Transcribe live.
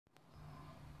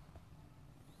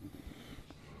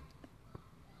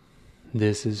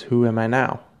This is Who Am I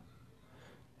Now?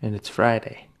 And it's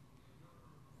Friday.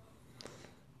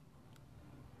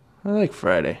 I like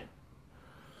Friday.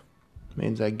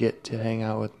 Means I get to hang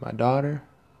out with my daughter.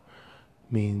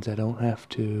 Means I don't have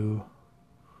to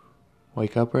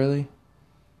wake up early.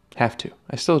 Have to.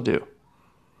 I still do.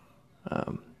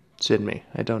 Send me.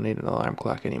 I don't need an alarm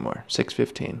clock anymore.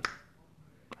 6:15.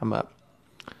 I'm up.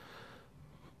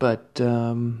 But,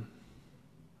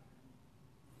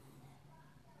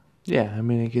 yeah, I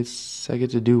mean, I guess I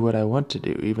get to do what I want to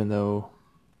do, even though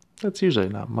that's usually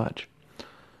not much.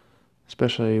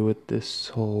 Especially with this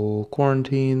whole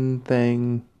quarantine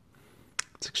thing.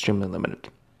 It's extremely limited.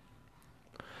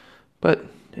 But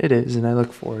it is, and I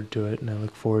look forward to it, and I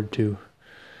look forward to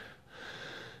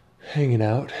hanging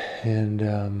out, and,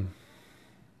 I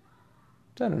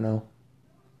don't know.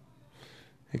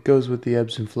 It goes with the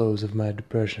ebbs and flows of my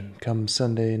depression. Come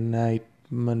Sunday night,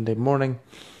 Monday morning,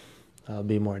 I'll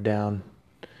be more down.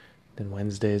 Then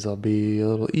Wednesdays I'll be a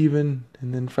little even,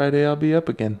 and then Friday I'll be up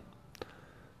again.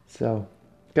 So,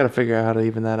 gotta figure out how to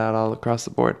even that out all across the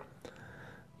board.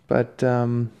 But,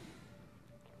 I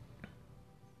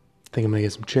think I'm gonna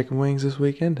get some chicken wings this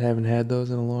weekend. Haven't had those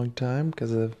in a long time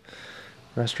because of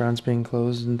restaurants being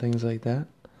closed and things like that.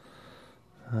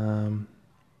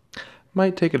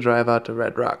 Might take a drive out to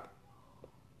Red Rock.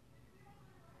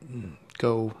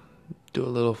 Go do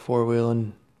a little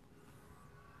four-wheeling,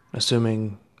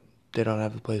 assuming they don't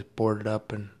have the place boarded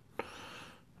up and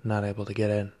not able to get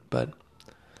in. But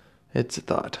it's a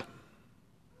thought.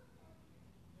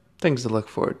 Things to look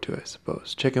forward to, I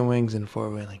suppose. Chicken wings and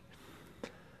four-wheeling.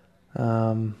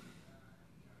 Yeah,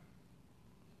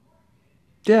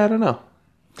 I don't know.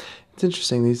 It's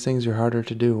interesting. These things are harder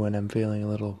to do when I'm feeling a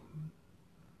little,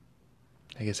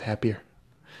 I guess, happier.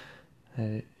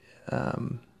 Because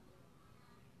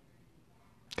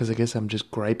I guess I'm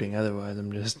just griping. Otherwise,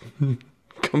 I'm just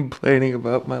complaining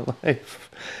about my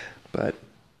life. But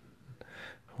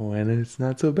when it's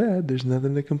not so bad, there's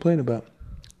nothing to complain about.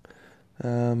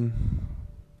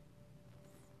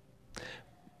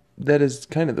 That is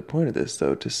kind of the point of this,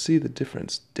 though, to see the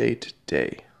difference day to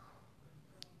day.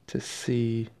 To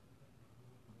see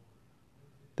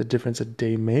the difference a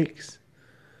day makes.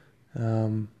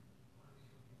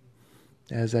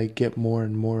 As I get more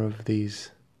and more of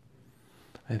these,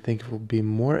 I think it will be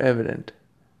more evident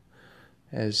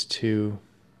as to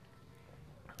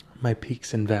my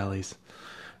peaks and valleys.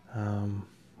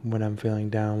 When I'm feeling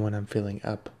down, when I'm feeling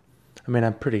up. I mean,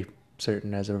 I'm pretty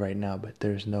certain as of right now, but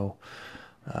there's no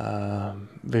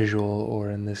visual or,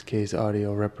 in this case,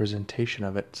 audio representation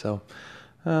of it. So,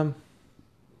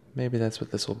 maybe that's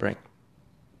what this will bring.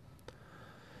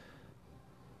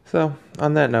 So,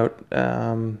 on that note,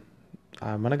 I'm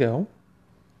going to go.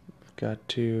 I've got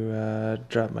to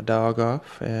drop my dog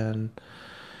off and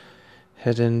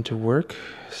head into work.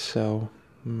 So,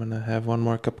 I'm going to have one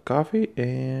more cup of coffee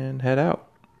and head out.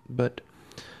 But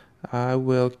I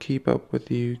will keep up with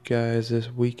you guys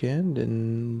this weekend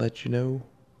and let you know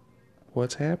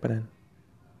what's happening.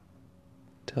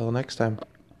 Till next time.